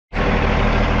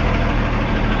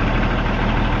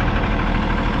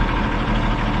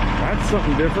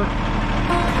something different.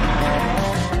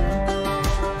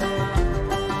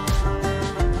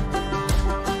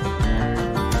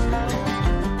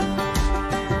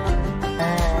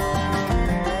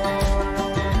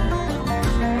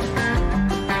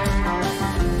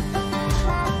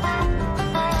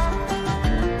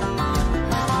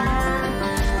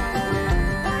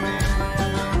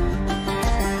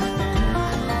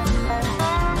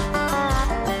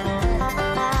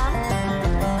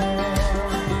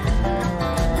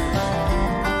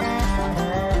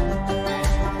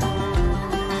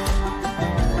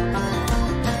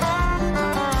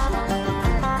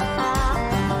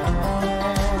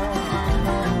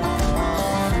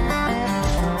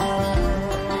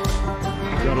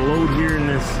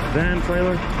 Van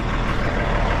trailer.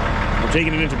 We're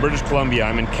taking it into British Columbia.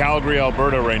 I'm in Calgary,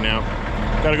 Alberta right now.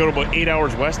 Got to go to about 8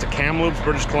 hours west to Kamloops,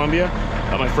 British Columbia.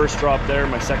 Got my first drop there.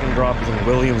 My second drop is in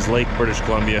Williams Lake, British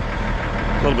Columbia.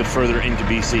 A little bit further into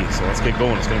BC. So let's get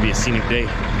going. It's going to be a scenic day.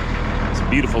 It's a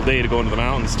beautiful day to go into the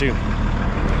mountains too.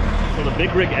 So the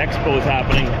Big Rig Expo is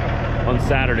happening on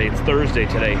Saturday. It's Thursday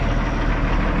today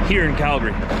here in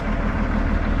Calgary.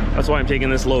 That's why I'm taking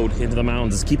this load into the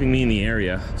mountains. It's keeping me in the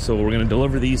area. So we're gonna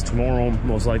deliver these tomorrow,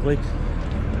 most likely.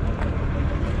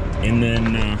 And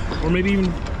then, or maybe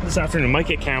even this afternoon. Might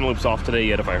get Kamloops off today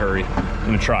yet if I hurry. I'm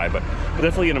gonna try, but we'll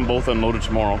definitely get them both unloaded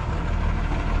tomorrow.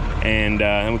 And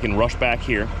we can rush back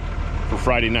here for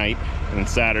Friday night. And then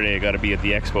Saturday, I gotta be at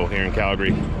the expo here in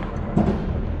Calgary.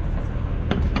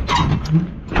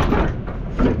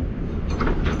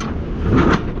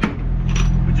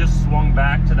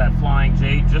 Back to that Flying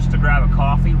J just to grab a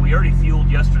coffee. We already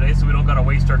fueled yesterday, so we don't gotta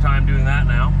waste our time doing that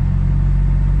now.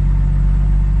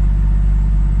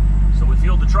 So we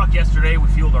fueled the truck yesterday, we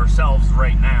fueled ourselves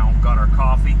right now, got our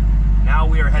coffee. Now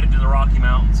we are headed to the Rocky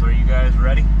Mountains. So are you guys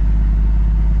ready?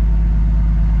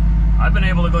 I've been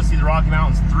able to go see the Rocky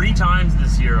Mountains 3 times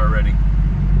this year already.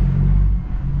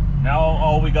 Now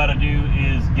all we gotta do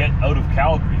is get out of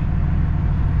Calgary.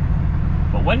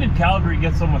 But when did Calgary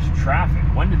get so much traffic?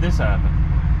 When did this happen?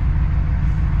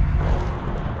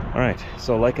 All right,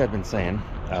 so like I've been saying,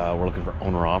 we're looking for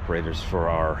owner-operators for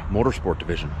our motorsport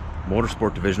division.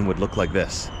 Motorsport division would look like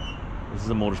this. This is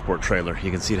a motorsport trailer.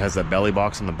 You can see it has that belly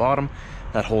box on the bottom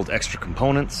that holds extra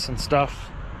components and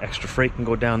stuff. Extra freight can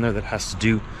go down there that has to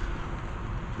do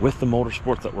with the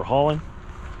motorsports that we're hauling.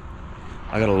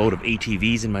 I got a load of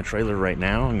ATVs in my trailer right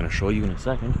now. I'm gonna show you in a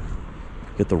second.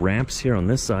 Get the ramps here on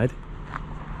this side.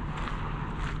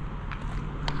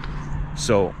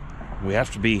 So we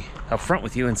have to be upfront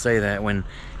with you and say that when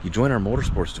you join our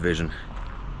motorsports division,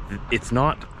 it's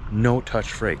not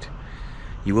no-touch freight.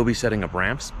 You will be setting up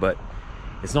ramps, but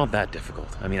it's not that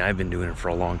difficult. I mean, I've been doing it for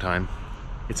a long time.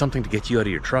 It's something to get you out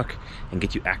of your truck and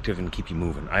get you active and keep you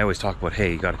moving. I always talk about,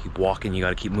 hey, you gotta keep walking, you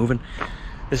gotta keep moving.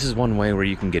 This is one way where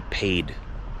you can get paid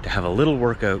to have a little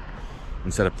workout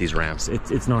and set up these ramps.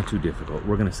 It's not too difficult.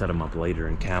 We're gonna set them up later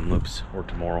in Kamloops or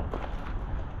tomorrow.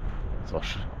 So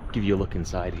I'll give you a look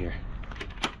inside here.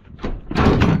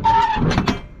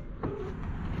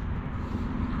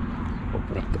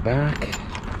 Open up the back.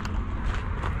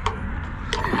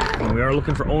 And we are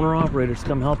looking for owner-operators to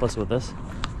come help us with this.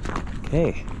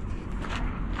 Okay.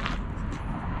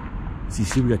 So you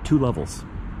see we got 2 levels.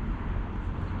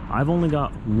 I've only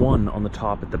got 1 on the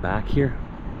top at the back here.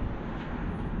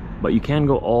 But you can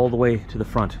go all the way to the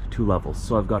front, 2 levels.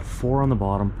 So I've got 4 on the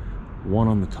bottom, 1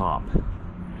 on the top.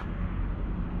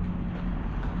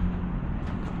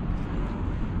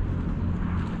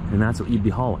 And that's what you'd be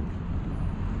hauling.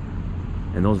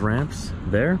 And those ramps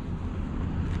there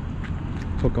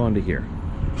hook onto here.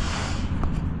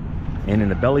 And in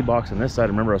the belly box on this side,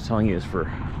 remember I was telling you is for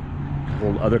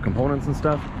hold other components and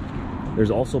stuff.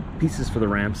 There's also pieces for the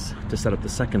ramps to set up the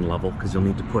second level because you'll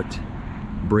need to put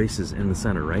braces in the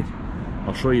center, right?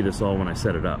 I'll show you this all when I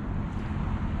set it up.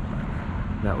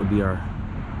 That would be our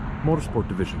motorsport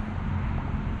division.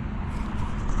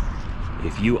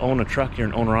 If you own a truck, you're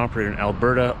an owner-operator in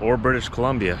Alberta or British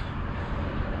Columbia,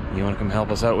 you want to come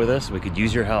help us out with this, we could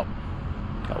use your help.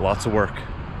 Got lots of work.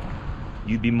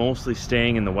 You'd be mostly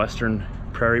staying in the western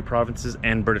prairie provinces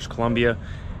and British Columbia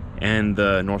and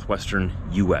the northwestern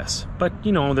US. But,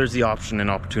 you know, there's the option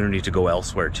and opportunity to go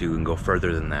elsewhere too and go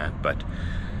further than that. But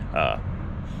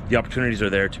the opportunities are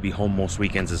there to be home most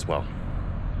weekends as well.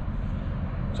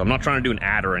 So I'm not trying to do an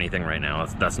ad or anything right now.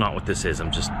 That's not what this is.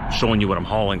 I'm just showing you what I'm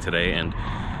hauling today and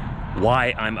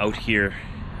why I'm out here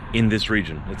in this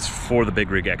region. It's for the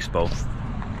Big Rig Expo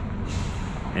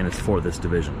and it's for this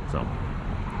division. So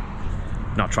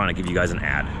not trying to give you guys an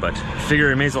ad, but figure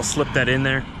I may as well slip that in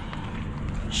there.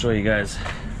 Show you guys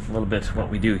a little bit what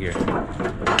we do here.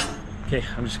 Okay,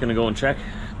 I'm just gonna go and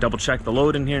double check the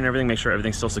load in here and everything, make sure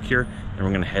everything's still secure, and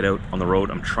we're gonna head out on the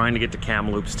road. I'm trying to get to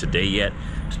Kamloops today yet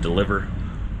to deliver.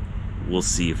 We'll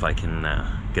see if I can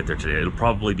get there today. It'll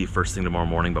probably be first thing tomorrow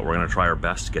morning, but we're gonna try our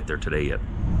best to get there today yet.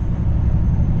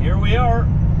 Here we are.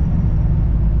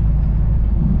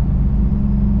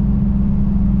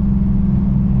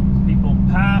 People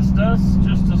passed us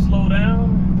just to slow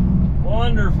down.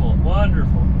 Wonderful,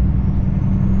 wonderful.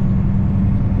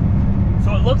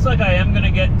 So it looks like I am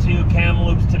gonna get to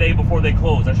Kamloops today before they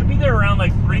close. I should be there around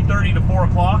like 3:30 to 4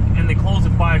 o'clock, and they close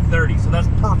at 5:30, so that's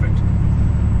perfect.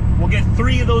 We'll get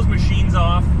 3 of those machines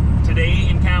off today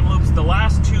in Kamloops. The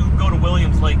last 2 go to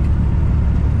Williams Lake.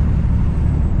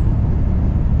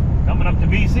 Coming up to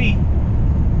BC.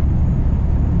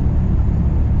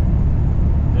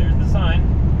 There's the sign.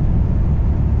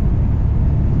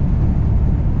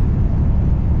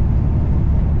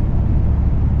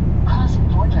 Crossing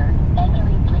border,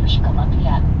 entering British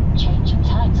Columbia, changing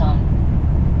time zone.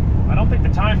 I don't think the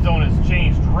time zone has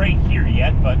changed right here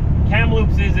yet, but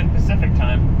Kamloops is in Pacific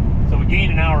time, so we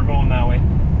gained an hour going that way.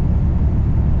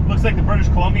 Looks like the British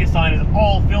Columbia sign is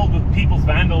all filled with people's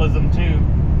vandalism too.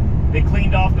 They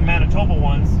cleaned off the Manitoba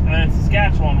ones and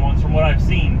Saskatchewan ones from what I've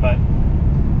seen, but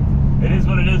it is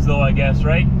what it is though, I guess,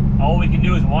 right? All we can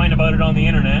do is whine about it on the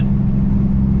internet.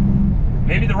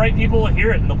 Maybe the right people will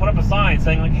hear it and they'll put up a sign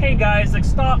saying like, hey guys, like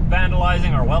stop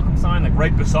vandalizing our welcome sign, like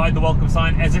right beside the welcome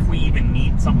sign, as if we even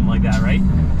need something like that, right?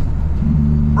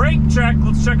 Brake check,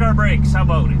 let's check our brakes, how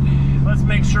about it? Let's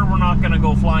make sure we're not gonna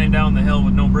go flying down the hill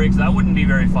with no brakes. That wouldn't be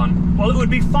very fun. Well, it would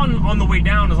be fun on the way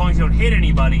down as long as you don't hit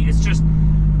anybody. It's just,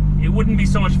 it wouldn't be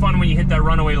so much fun when you hit that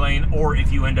runaway lane or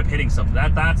if you end up hitting something.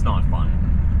 That's not fun.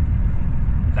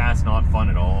 That's not fun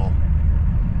at all.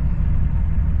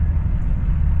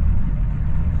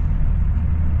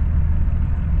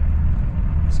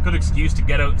 It's a good excuse to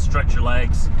get out and stretch your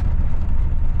legs.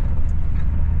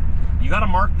 You gotta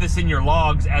mark this in your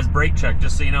logs as brake check,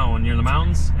 just so you know, when you're in the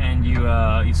mountains and you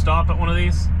stop at one of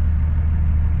these,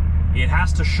 it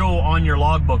has to show on your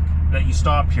logbook that you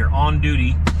stopped here, on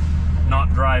duty,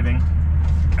 not driving,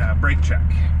 brake check.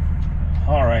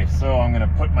 All right, so I'm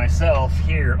gonna put myself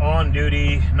here, on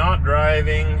duty, not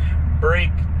driving,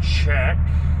 brake check.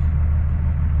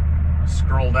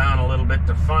 Scroll down a little bit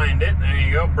to find it. There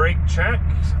you go, brake check.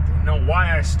 So they know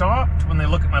why I stopped when they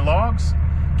look at my logs.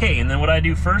 Okay, and then what I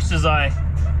do first is I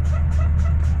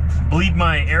bleed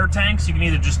my air tanks. You can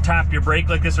either just tap your brake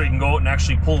like this, or you can go out and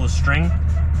actually pull the string.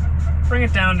 Bring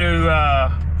it down to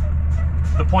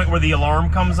the point where the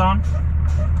alarm comes on,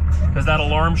 because that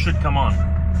alarm should come on.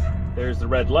 There's the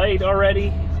red light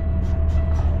already.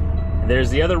 And there's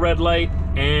the other red light,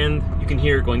 and you can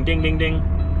hear it going ding, ding, ding.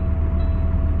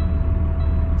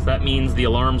 So that means the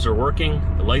alarms are working,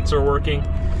 the lights are working.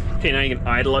 Okay, now you can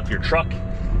idle up your truck.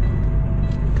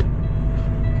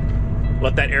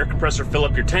 Let that air compressor fill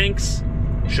up your tanks.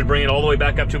 Should bring it all the way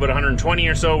back up to about 120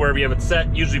 or so, wherever you have it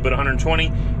set, usually about 120.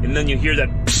 And then you hear that,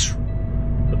 psh,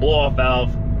 the blow-off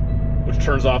valve, which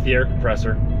turns off the air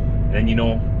compressor. And then you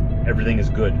know everything is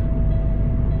good.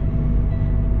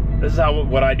 This is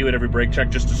what I do at every brake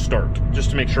check, just to start, just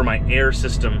to make sure my air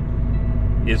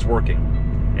system is working.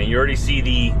 And you already see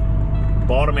the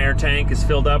bottom air tank is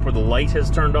filled up where the light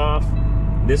has turned off.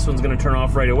 This one's gonna turn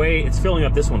off right away. It's filling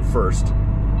up this one first.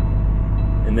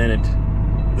 And then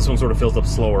this one sort of fills up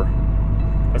slower.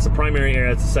 That's the primary air,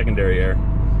 that's the secondary air.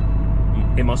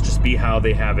 It must just be how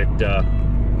they have it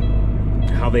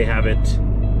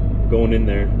going in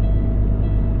there.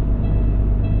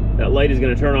 That light is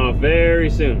gonna turn off very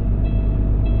soon.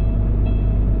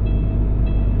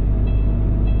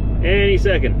 Any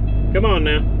second. Come on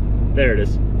now. There it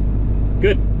is.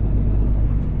 Good.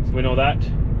 So we know that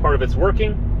part of it's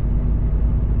working.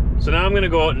 So now I'm gonna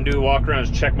go out and do a walk around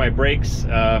and check my brakes,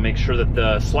 make sure that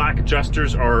the slack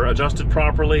adjusters are adjusted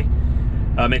properly,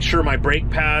 make sure my brake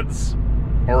pads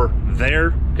are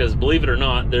there, because believe it or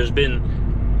not, there's been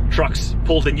trucks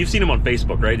pulled in. You've seen them on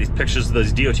Facebook, right? These pictures,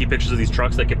 those DOT pictures of these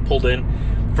trucks that get pulled in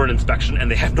for an inspection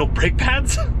and they have no brake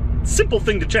pads. Simple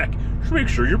thing to check. Just make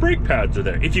sure your brake pads are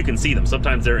there, if you can see them.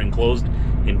 Sometimes they're enclosed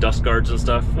in dust guards and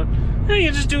stuff. But,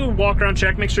 you just do a walk around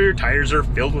check, make sure your tires are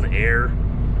filled with air.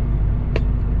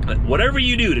 Whatever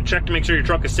you do to check to make sure your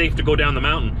truck is safe to go down the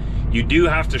mountain, you do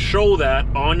have to show that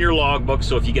on your logbook.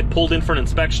 So if you get pulled in for an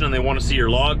inspection and they want to see your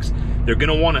logs, they're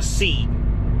going to want to see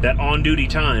that on-duty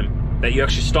time that you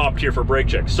actually stopped here for brake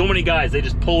check. So many guys, they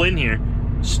just pull in here,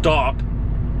 stop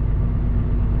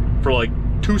for like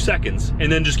 2 seconds,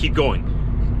 and then just keep going.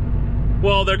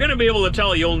 Well, they're going to be able to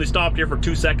tell you only stopped here for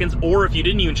 2 seconds, or if you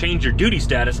didn't even change your duty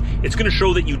status, it's going to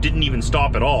show that you didn't even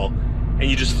stop at all. and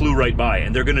you just flew right by,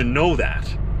 and they're gonna know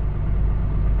that.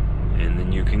 And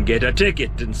then you can get a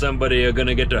ticket, and somebody are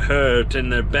gonna get hurt in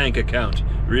their bank account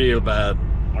real bad.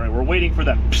 All right, we're waiting for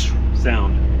that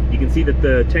sound. You can see that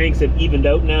the tanks have evened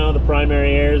out now. The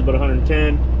primary air is about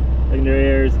 110, secondary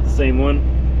air is the same one.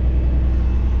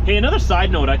 Hey, another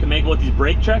side note I can make about these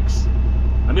brake checks.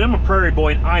 I mean, I'm a prairie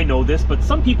boy and I know this, but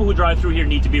some people who drive through here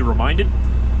need to be reminded.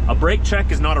 A brake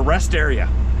check is not a rest area,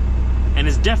 and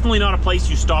is definitely not a place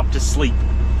you stop to sleep.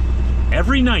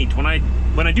 Every night when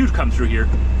I do come through here,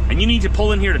 and you need to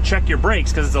pull in here to check your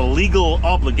brakes because it's a legal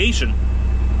obligation,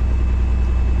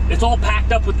 it's all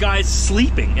packed up with guys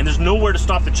sleeping, and there's nowhere to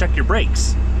stop to check your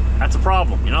brakes. That's a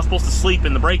problem. You're not supposed to sleep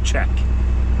in the brake check.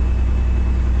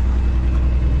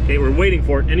 Okay, we're waiting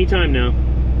for it any time now.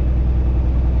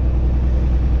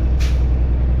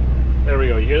 There we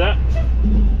go, you hear that?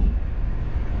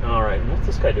 All right, what's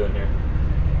this guy doing here?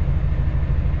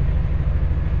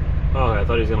 Oh, I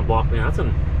thought he was gonna block me.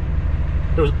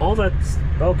 There was all that,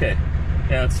 okay.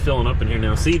 Yeah, it's filling up in here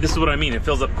now. See, this is what I mean, it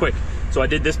fills up quick. So I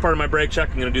did this part of my brake check.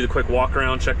 I'm gonna do the quick walk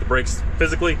around, check the brakes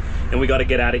physically, and we gotta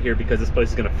get out of here because this place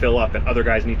is gonna fill up and other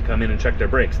guys need to come in and check their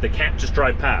brakes. They can't just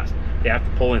drive past. They have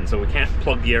to pull in, so we can't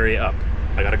plug the area up.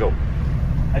 I gotta go.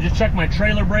 I just checked my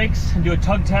trailer brakes and do a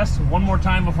tug test one more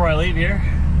time before I leave here.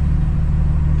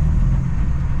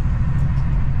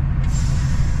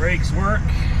 Brakes work,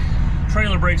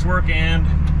 trailer brakes work, and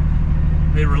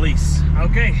they release.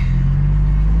 Okay,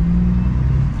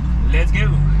 let's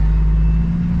go.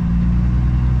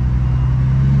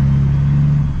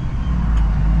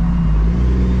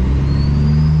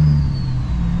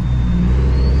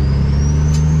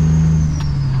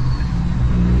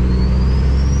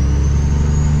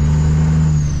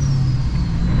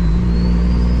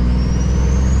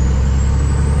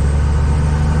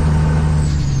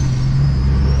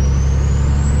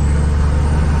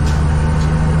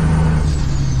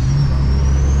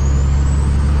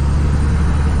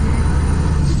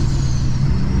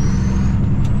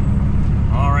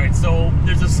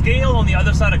 Scale on the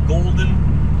other side of Golden,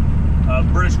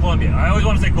 British Columbia. I always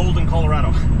want to say Golden,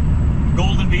 Colorado.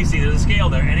 Golden, BC. There's a scale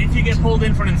there, and if you get pulled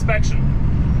in for an inspection,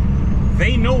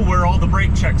 they know where all the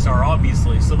brake checks are,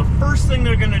 obviously. So the first thing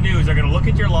they're going to do is they're going to look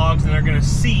at your logs and they're going to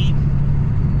see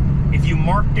if you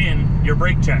marked in your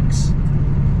brake checks.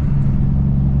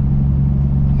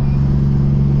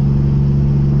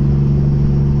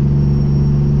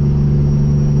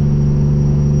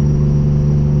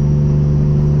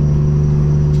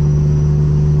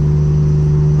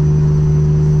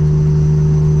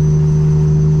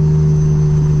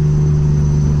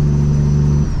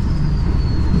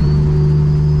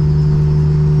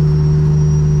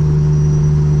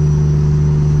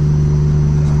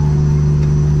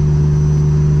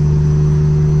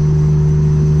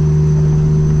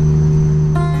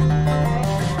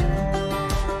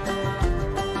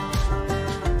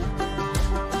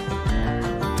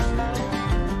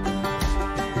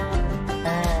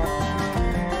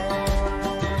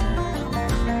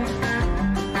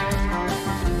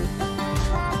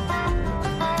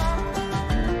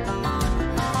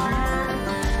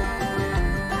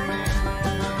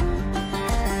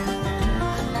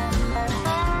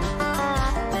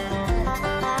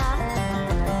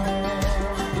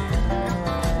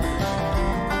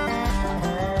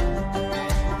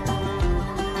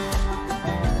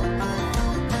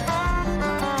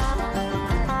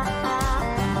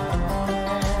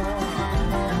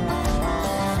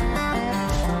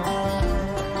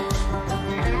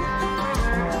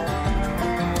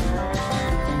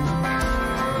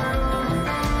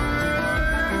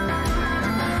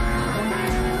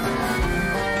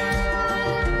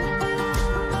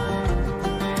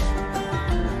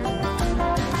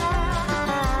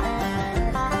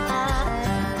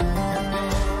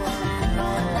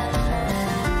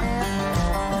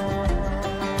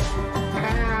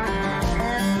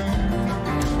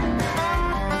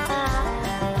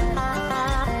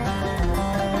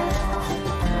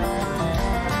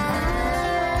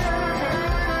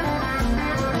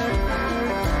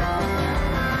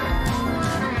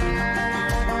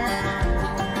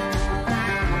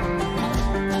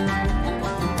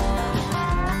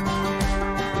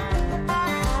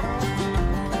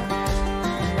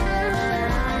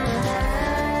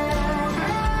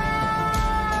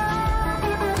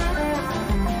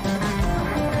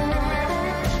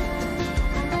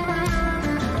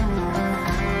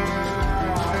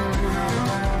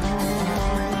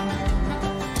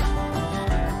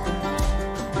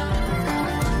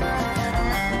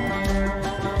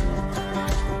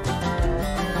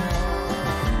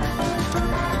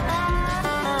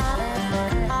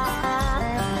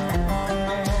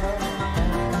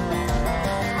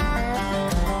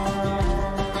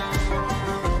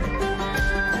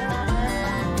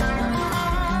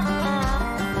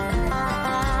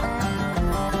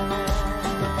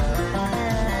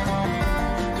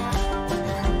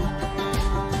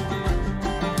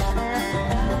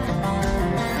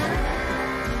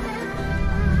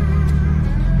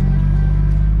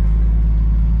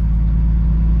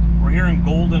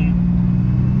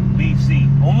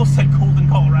 Almost said Golden,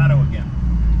 Colorado again.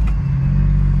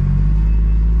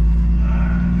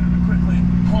 Quickly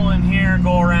pull in here,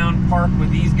 go around, park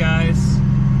with these guys.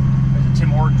 There's a Tim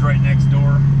Hortons right next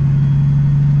door.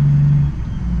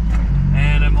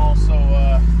 And I'm also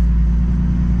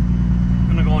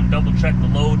gonna go and double check the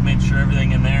load, make sure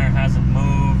everything in there hasn't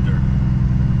moved, or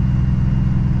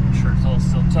make sure it's all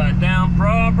still tied down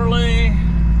properly.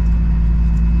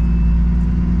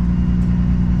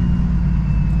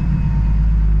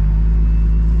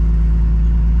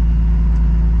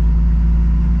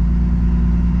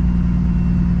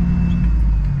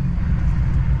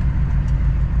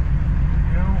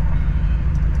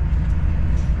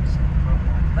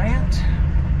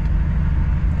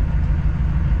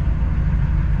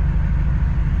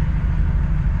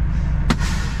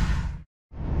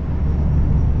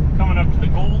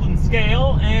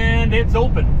 It's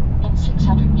open. In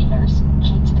 600 meters,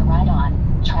 keep to the right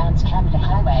on Trans-Canada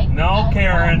Highway. No,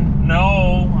 Karen,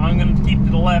 no. I'm going to keep to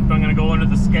the left. I'm going to go under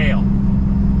the scale.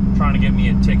 Trying to get me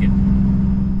a ticket.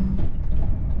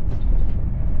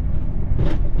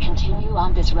 Continue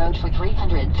on this road for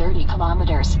 330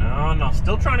 kilometers. No,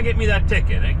 still trying to get me that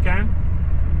ticket, okay?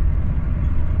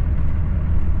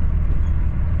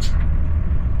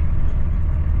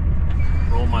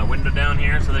 Roll my window down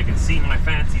here so they can see my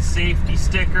fancy safety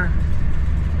sticker.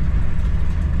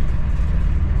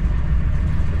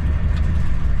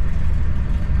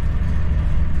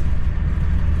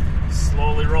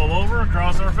 Slowly roll over,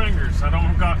 cross our fingers. I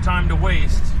don't got time to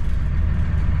waste.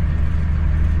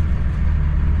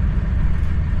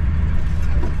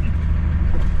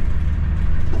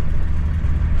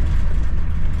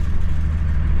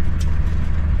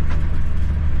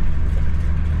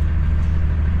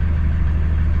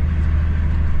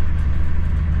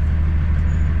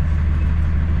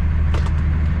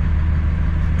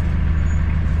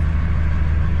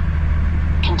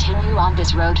 Continue on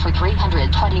this road for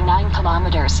 329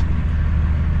 kilometers.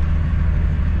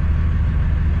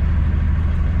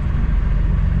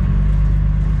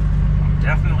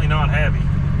 Definitely not heavy.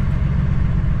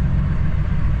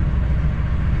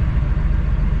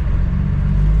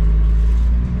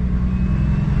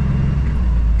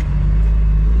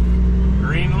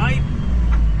 Green light.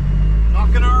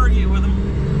 Not gonna argue with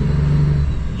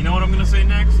them. You know what I'm gonna say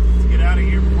next? Let's get out of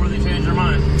here before they change their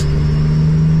mind.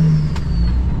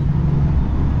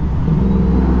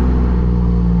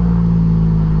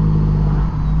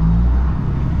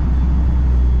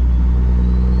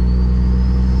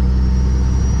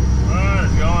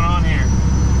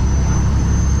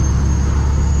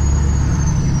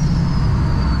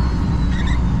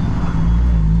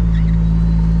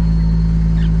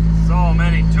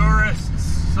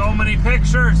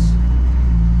 Pictures.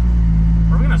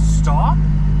 Are we gonna stop?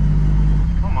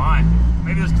 Oh my.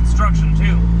 Maybe there's construction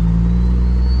too.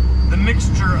 The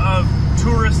mixture of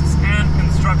tourists and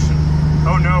construction.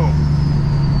 Oh no.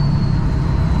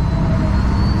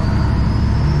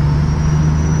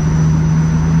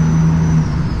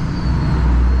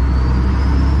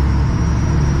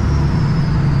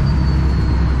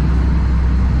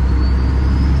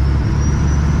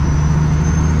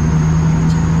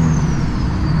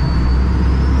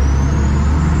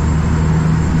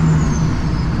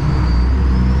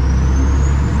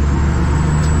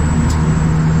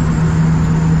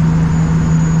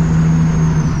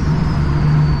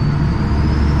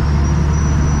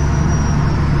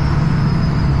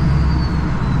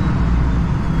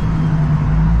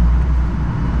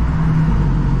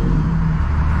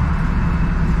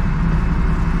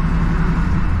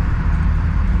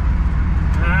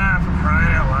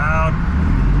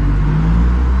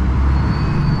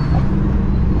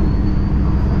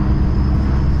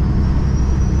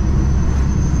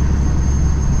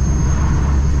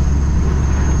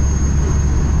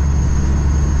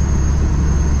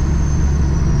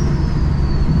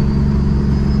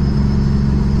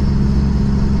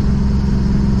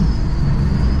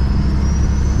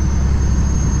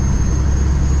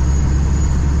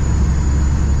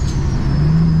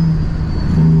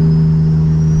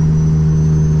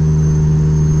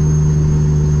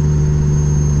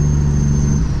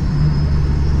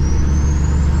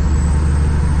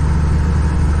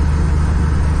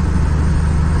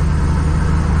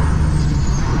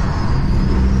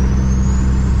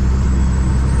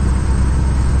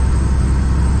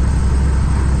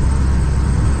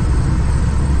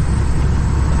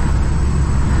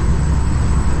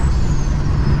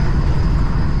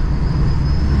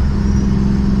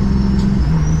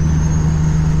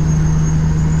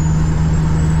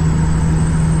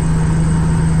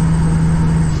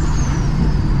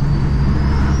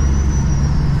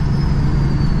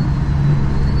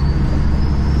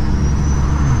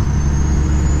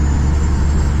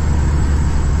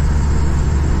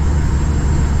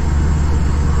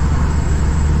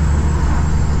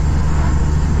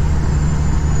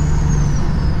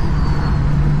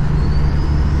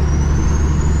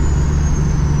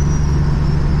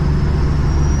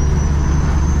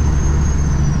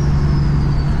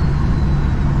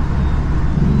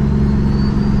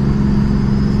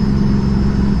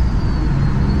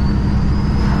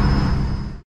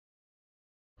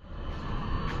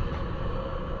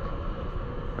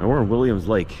 And we're in Williams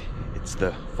Lake. It's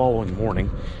the following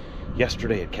morning.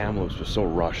 Yesterday at Kamloops was so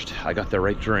rushed. I got there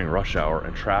right during rush hour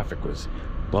and traffic was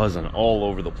buzzing all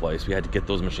over the place. We had to get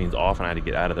those machines off and I had to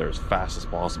get out of there as fast as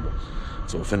possible.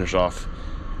 So we'll finish off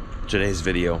today's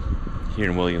video here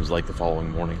in Williams Lake the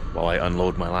following morning while I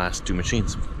unload my last 2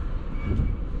 machines.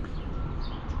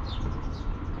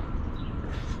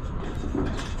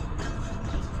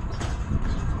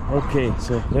 Okay,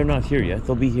 so they're not here yet.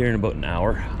 They'll be here in about an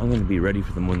hour. I'm going to be ready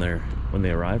for them when they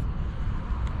arrive.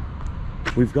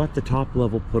 We've got the top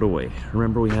level put away.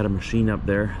 Remember, we had a machine up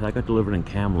there that got delivered in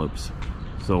Kamloops.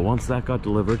 So once that got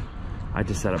delivered, I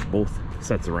just set up both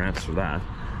sets of ramps for that.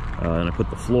 And I put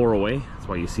the floor away. That's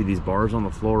why you see these bars on the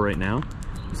floor right now.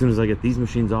 As soon as I get these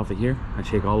machines off of here, I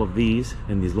take all of these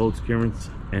and these load securements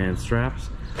and straps,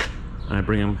 and I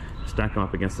bring them, stack them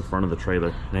up against the front of the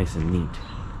trailer, nice and neat.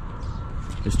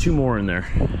 There's 2 more in there.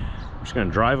 I'm just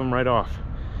gonna drive them right off.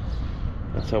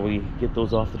 That's how we get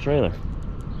those off the trailer.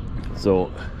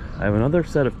 So I have another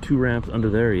set of 2 ramps under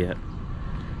there yet.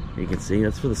 You can see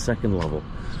that's for the 2nd level.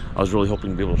 I was really hoping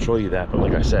to be able to show you that, but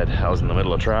like I said, I was in the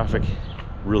middle of traffic,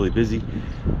 really busy,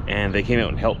 and they came out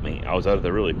and helped me. I was out of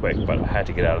there really quick, but I had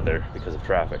to get out of there because of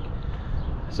traffic.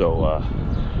 So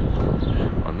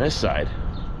on this side,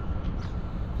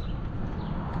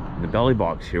 in the belly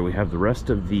box here, we have the rest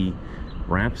of the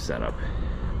ramp setup.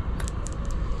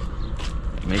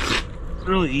 It makes it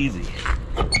really easy.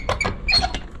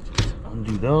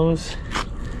 Undo those.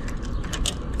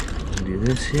 Undo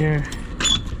this here.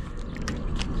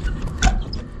 There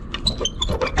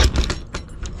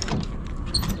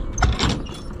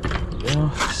we go.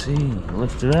 See,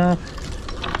 lift it up.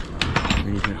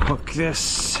 And you can hook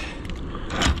this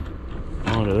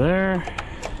onto there.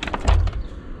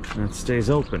 And it stays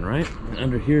open, right? And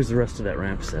under here's the rest of that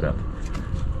ramp setup.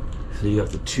 So you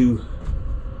got the 2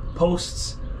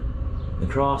 posts, the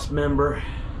cross member,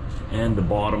 and the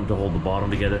bottom to hold the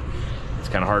bottom together. It's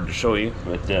kind of hard to show you,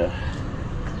 but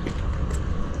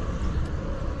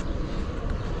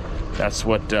that's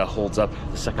what holds up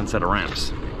the 2nd set of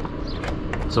ramps.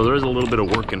 So there is a little bit of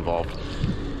work involved.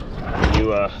 When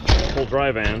you pull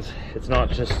dry vans, it's not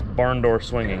just barn door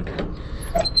swinging.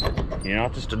 You're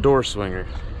not just a door swinger.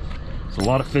 It's a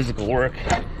lot of physical work,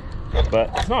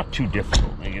 but it's not too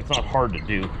difficult. I mean, it's not hard to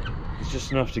do. It's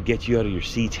just enough to get you out of your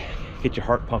seat, get your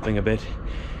heart pumping a bit.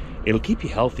 It'll keep you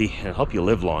healthy and help you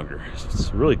live longer. So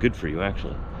it's really good for you,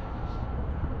 actually.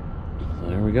 So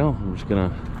there we go. I'm just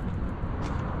gonna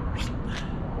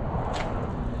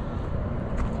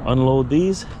unload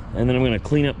these, and then I'm gonna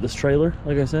clean up this trailer,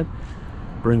 like I said.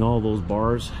 Bring all those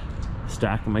bars,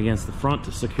 stack them against the front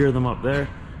to secure them up there.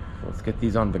 So let's get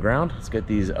these onto the ground. Let's get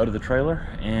these out of the trailer,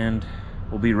 and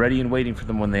we'll be ready and waiting for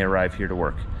them when they arrive here to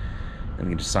work. Then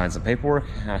we can just sign some paperwork,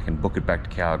 and I can book it back to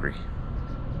Calgary.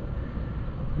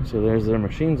 So there's their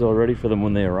machines all ready for them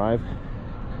when they arrive.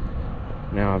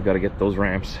 Now I've got to get those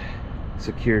ramps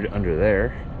secured under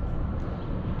there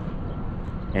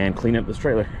and clean up this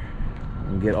trailer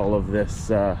and get all of this,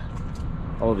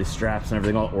 all of these straps and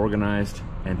everything all organized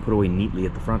and put away neatly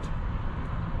at the front.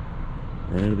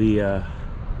 And it'll be a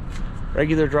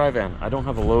regular dry van. I don't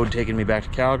have a load taking me back to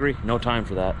Calgary. No time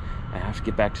for that. I have to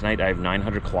get back tonight. I have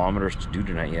 900 kilometers to do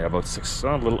tonight yet. About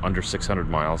a little under 600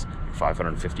 miles,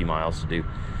 550 miles to do.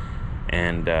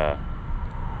 And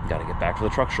got to get back to the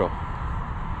truck show.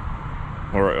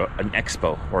 Or an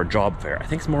expo, or a job fair. I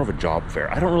think it's more of a job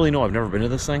fair. I don't really know. I've never been to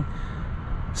this thing.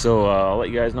 So I'll let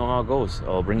you guys know how it goes.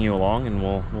 I'll bring you along and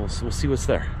we'll see what's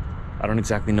there. I don't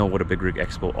exactly know what a big rig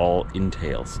expo all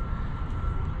entails.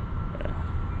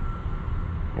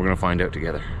 We're gonna find out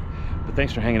together. But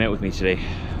thanks for hanging out with me today.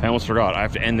 I almost forgot, I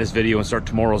have to end this video and start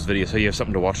tomorrow's video so you have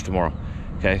something to watch tomorrow.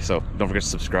 Okay, so don't forget to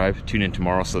subscribe, tune in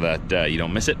tomorrow so that you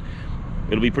don't miss it.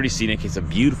 It'll be pretty scenic. It's a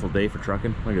beautiful day for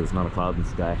trucking. Look at this, not a cloud in the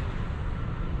sky.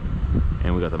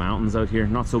 And we got the mountains out here.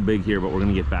 Not so big here, but we're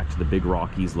gonna get back to the big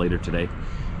Rockies later today.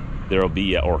 There'll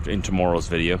be, or in tomorrow's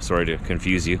video, sorry to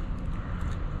confuse you.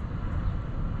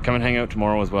 Come and hang out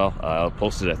tomorrow as well. I'll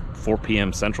post it at 4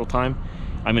 p.m. Central Time.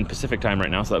 I'm in Pacific Time right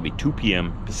now, so that'll be 2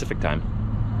 p.m. Pacific Time.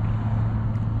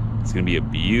 It's gonna be a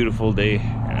beautiful day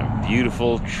and a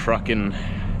beautiful trucking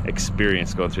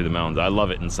experience going through the mountains. I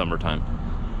love it in summertime.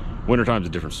 Wintertime's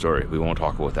a different story. We won't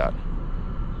talk about that.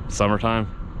 Summertime,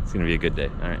 it's gonna be a good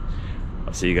day. All right,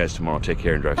 I'll see you guys tomorrow. Take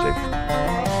care and drive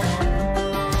safe.